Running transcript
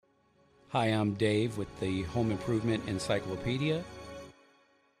Hi, I'm Dave with the Home Improvement Encyclopedia,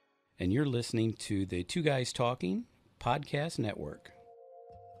 and you're listening to the Two Guys Talking Podcast Network.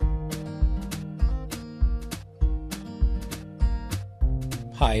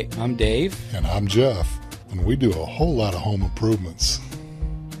 Hi, I'm Dave. And I'm Jeff, and we do a whole lot of home improvements.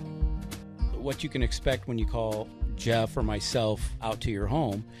 What you can expect when you call Jeff or myself out to your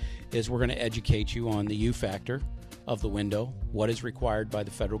home is we're going to educate you on the U factor of the window, what is required by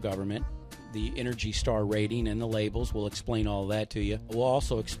the federal government, the Energy Star rating and the labels. We'll explain all of that to you. We'll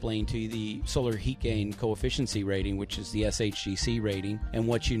also explain to you the solar heat gain coefficient rating, which is the SHGC rating, and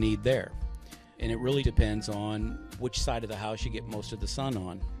what you need there. And it really depends on which side of the house you get most of the sun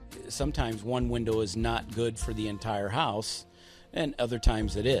on. Sometimes one window is not good for the entire house, and other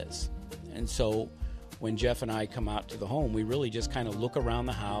times it is. And so when Jeff and I come out to the home, we really just kind of look around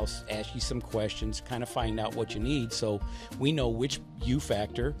the house, ask you some questions, kind of find out what you need so we know which U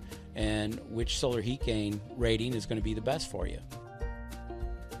factor and which solar heat gain rating is going to be the best for you.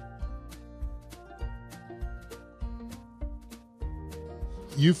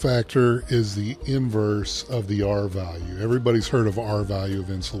 U factor is the inverse of the R value. Everybody's heard of R value of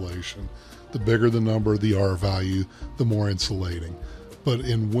insulation. The bigger the number, the R value, the more insulating. But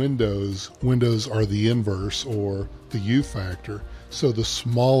in windows are the inverse, or the U factor, so the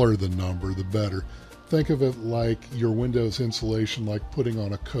smaller the number, the better. Think of it like your window's insulation, like putting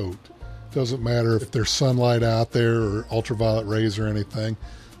on a coat. Doesn't matter if there's sunlight out there or ultraviolet rays or anything.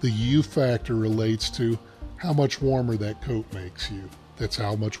 The U factor relates to how much warmer that coat makes you. That's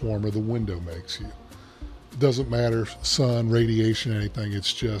how much warmer the window makes you. It doesn't matter sun, radiation, anything.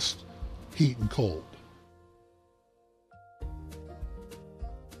 It's just heat and cold.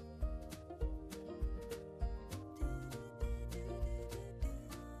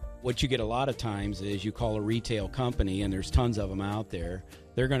 What you get a lot of times is you call a retail company, and there's tons of them out there.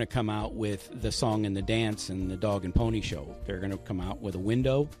 They're going to come out with the song and the dance and the dog and pony show. They're going to come out with a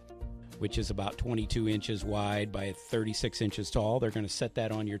window, which is about 22 inches wide by 36 inches tall. They're going to set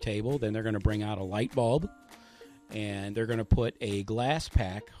that on your table. Then they're going to bring out a light bulb, and they're going to put a glass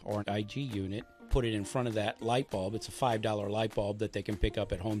pack or an IG unit, put it in front of that light bulb. It's a $5 light bulb that they can pick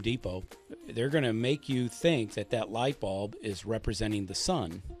up at Home Depot. They're going to make you think that that light bulb is representing the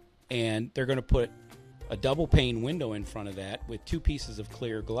sun. And they're going to put a double pane window in front of that with two pieces of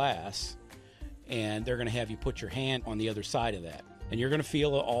clear glass, and they're going to have you put your hand on the other side of that. And you're going to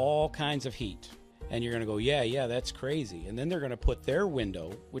feel all kinds of heat. And you're going to go, yeah, that's crazy. And then they're going to put their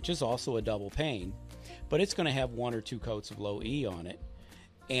window, which is also a double pane, but it's going to have one or two coats of low E on it.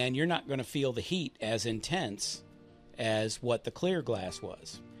 And you're not going to feel the heat as intense as what the clear glass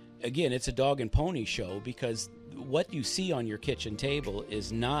was. Again, it's a dog and pony show, because what you see on your kitchen table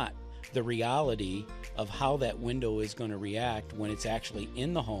is not the reality of how that window is going to react when it's actually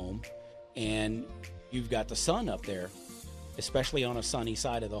in the home and you've got the sun up there, especially on a sunny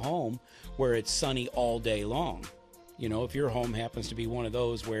side of the home where it's sunny all day long. You know, if your home happens to be one of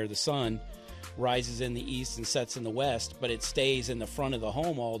those where the sun rises in the east and sets in the west, but it stays in the front of the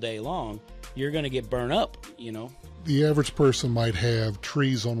home all day long, you're going to get burned up, you know. The average person might have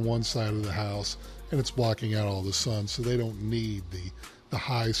trees on one side of the house and it's blocking out all the sun, so they don't need the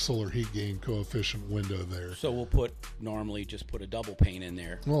high solar heat gain coefficient window there. So we'll normally just put a double pane in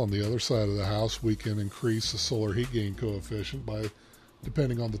there. Well, on the other side of the house, we can increase the solar heat gain coefficient by,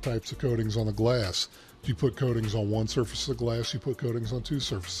 depending on the types of coatings on the glass. If you put coatings on one surface of the glass, you put coatings on two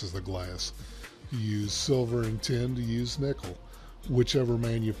surfaces of the glass. You use silver and tin to use nickel. Whichever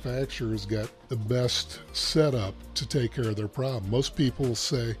manufacturer's got the best setup to take care of their problem. Most people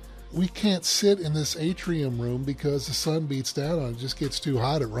say, we can't sit in this atrium room because the sun beats down on it. It just gets too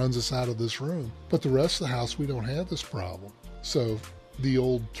hot. It runs us out of this room. But the rest of the house, we don't have this problem. So the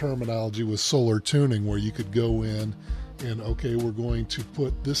old terminology was solar tuning, where you could go in and, okay, we're going to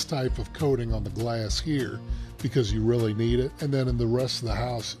put this type of coating on the glass here because you really need it. And then in the rest of the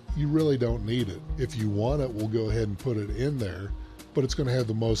house, you really don't need it. If you want it, we'll go ahead and put it in there, but it's going to have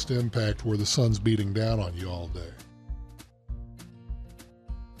the most impact where the sun's beating down on you all day.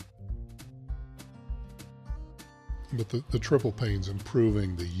 But the triple pane's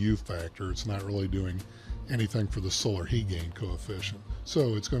improving the U factor. It's not really doing anything for the solar heat gain coefficient.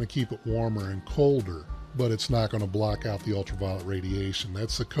 So it's going to keep it warmer and colder, but it's not going to block out the ultraviolet radiation.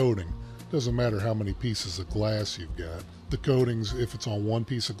 That's the coating. Doesn't matter how many pieces of glass you've got. The coatings, if it's on one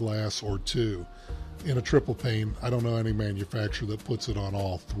piece of glass or two. In a triple pane, I don't know any manufacturer that puts it on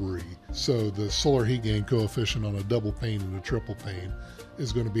all three. So the solar heat gain coefficient on a double pane and a triple pane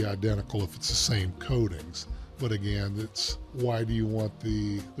is going to be identical if it's the same coatings. But again, it's why do you want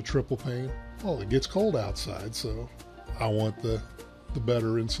the triple pane? Well, it gets cold outside, so I want the the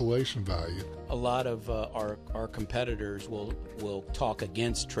better insulation value. A lot of our competitors will talk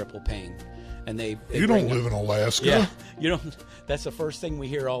against triple pane, and they you don't live in Alaska. Yeah, you don't. That's the first thing we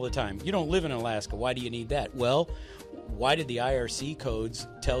hear all the time. You don't live in Alaska. Why do you need that? Well, why did the IRC codes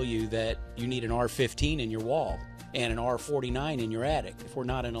tell you that you need an R15 in your wall and an R49 in your attic? If we're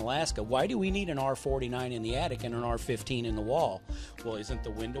not in Alaska, why do we need an R49 in the attic and an R15 in the wall? Well, isn't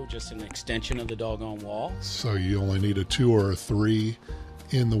the window just an extension of the doggone wall? So you only need a 2 or a 3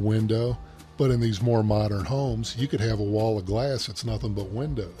 in the window. But in these more modern homes, you could have a wall of glass that's nothing but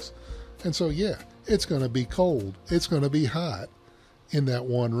windows. And so, yeah, it's going to be cold. It's going to be hot in that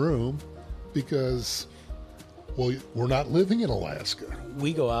one room because, well, we're not living in Alaska.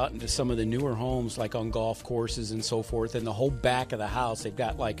 We go out into some of the newer homes, like on golf courses and so forth, and the whole back of the house, they've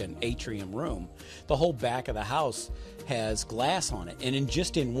got like an atrium room. The whole back of the house has glass on it. And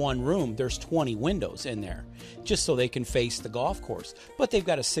in one room, there's 20 windows in there, just so they can face the golf course. But they've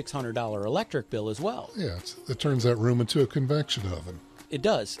got a $600 electric bill as well. Yeah, it turns that room into a convection oven. It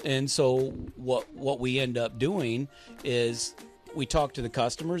does. And so what we end up doing is we talk to the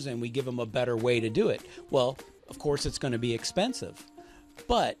customers and we give them a better way to do it. Well, of course, it's going to be expensive.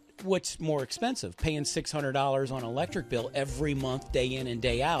 But what's more expensive? Paying $600 on an electric bill every month, day in and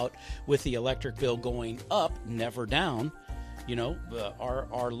day out, with the electric bill going up, never down. You know,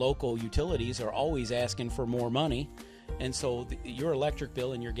 our local utilities are always asking for more money. And so your electric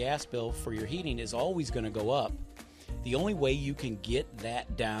bill and your gas bill for your heating is always going to go up. The only way you can get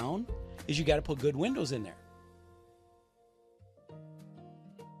that down is you got to put good windows in there.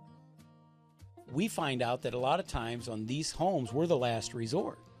 We find out that a lot of times on these homes, we're the last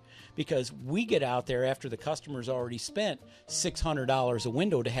resort because we get out there after the customer's already spent $600 a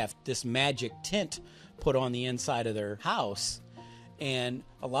window to have this magic tint put on the inside of their house. And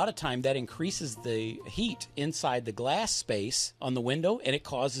a lot of time that increases the heat inside the glass space on the window and it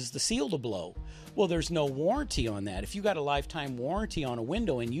causes the seal to blow. Well, there's no warranty on that. If you got a lifetime warranty on a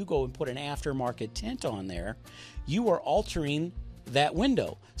window and you go and put an aftermarket tint on there, you are altering that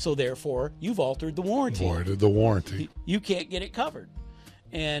window. So therefore, you've altered the warranty. Voided the warranty. You can't get it covered.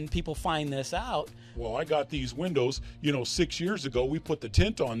 And people find this out. Well, I got these windows, 6 years ago. We put the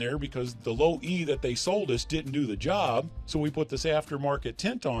tint on there because the low E that they sold us didn't do the job. So we put this aftermarket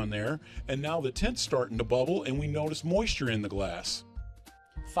tint on there, and now the tint's starting to bubble, and we notice moisture in the glass.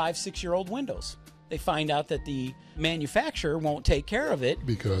 5-6-year-old windows. They find out that the manufacturer won't take care of it.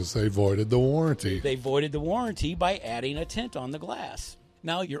 Because they voided the warranty. They voided the warranty by adding a tint on the glass.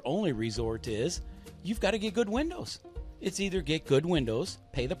 Now your only resort is you've got to get good windows. It's either get good windows,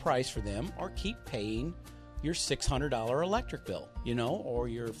 pay the price for them, or keep paying your $600 electric bill, or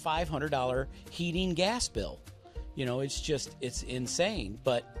your $500 heating gas bill. It's insane.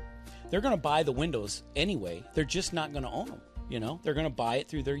 But they're going to buy the windows anyway. They're just not going to own them. They're going to buy it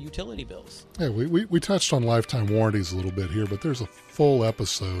through their utility bills. Yeah, we touched on lifetime warranties a little bit here, but there's a full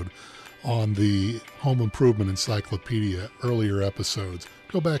episode on the Home Improvement Encyclopedia, earlier episodes.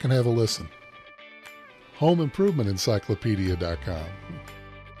 Go back and have a listen. HomeImprovementEncyclopedia.com.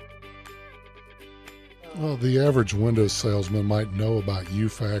 Well, the average Windows salesman might know about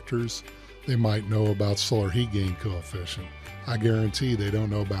U-factors. They might know about solar heat gain coefficient. I guarantee they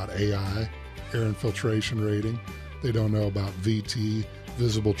don't know about AI, air infiltration rating. They don't know about VT,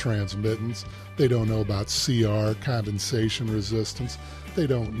 visible transmittance. They don't know about CR, condensation resistance. They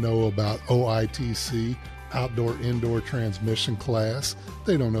don't know about OITC, outdoor-indoor transmission class.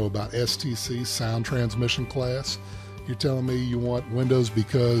 They don't know about STC, sound transmission class. You're telling me you want windows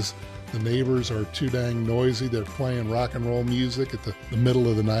because the neighbors are too dang noisy. They're playing rock and roll music at the middle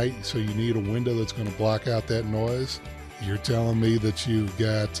of the night, so you need a window that's going to block out that noise? You're telling me that you've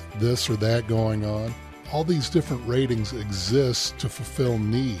got this or that going on? All these different ratings exist to fulfill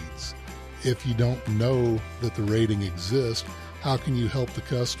needs. If you don't know that the rating exists, how can you help the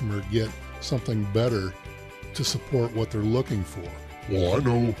customer get something better to support what they're looking for? Well, I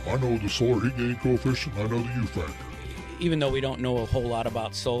know the solar heat gain coefficient. I know the U factor. Even though we don't know a whole lot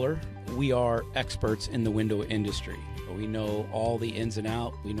about solar, we are experts in the window industry. We know all the ins and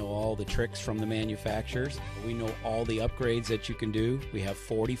outs. We know all the tricks from the manufacturers. We know all the upgrades that you can do. We have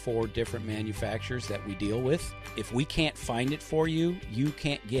 44 different manufacturers that we deal with. If we can't find it for you, you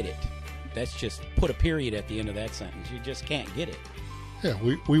can't get it. That's just put a period at the end of that sentence. You just can't get it. Yeah,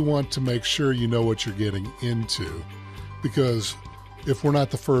 we want to make sure you know what you're getting into, because if we're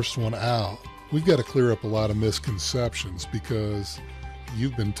not the first one out, we've got to clear up a lot of misconceptions, because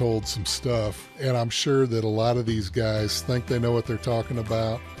you've been told some stuff, and I'm sure that a lot of these guys think they know what they're talking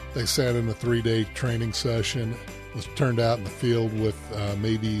about. They sat in a 3-day training session, was turned out in the field with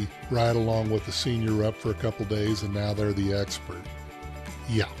maybe right along with the senior rep for a couple days, and now they're the expert.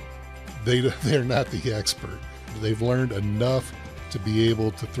 Yeah, they're not the expert. They've learned enough to be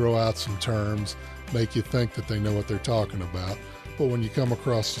able to throw out some terms, make you think that they know what they're talking about. But when you come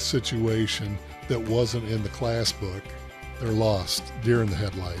across a situation that wasn't in the class book, they're lost, deer in the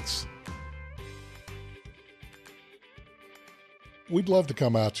headlights. We'd love to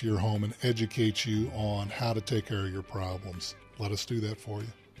come out to your home and educate you on how to take care of your problems. Let us do that for you.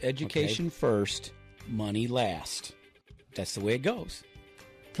 Education first, money last. That's the way it goes.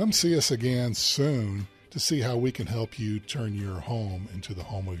 Come see us again soon to see how we can help you turn your home into the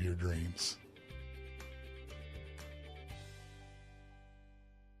home of your dreams.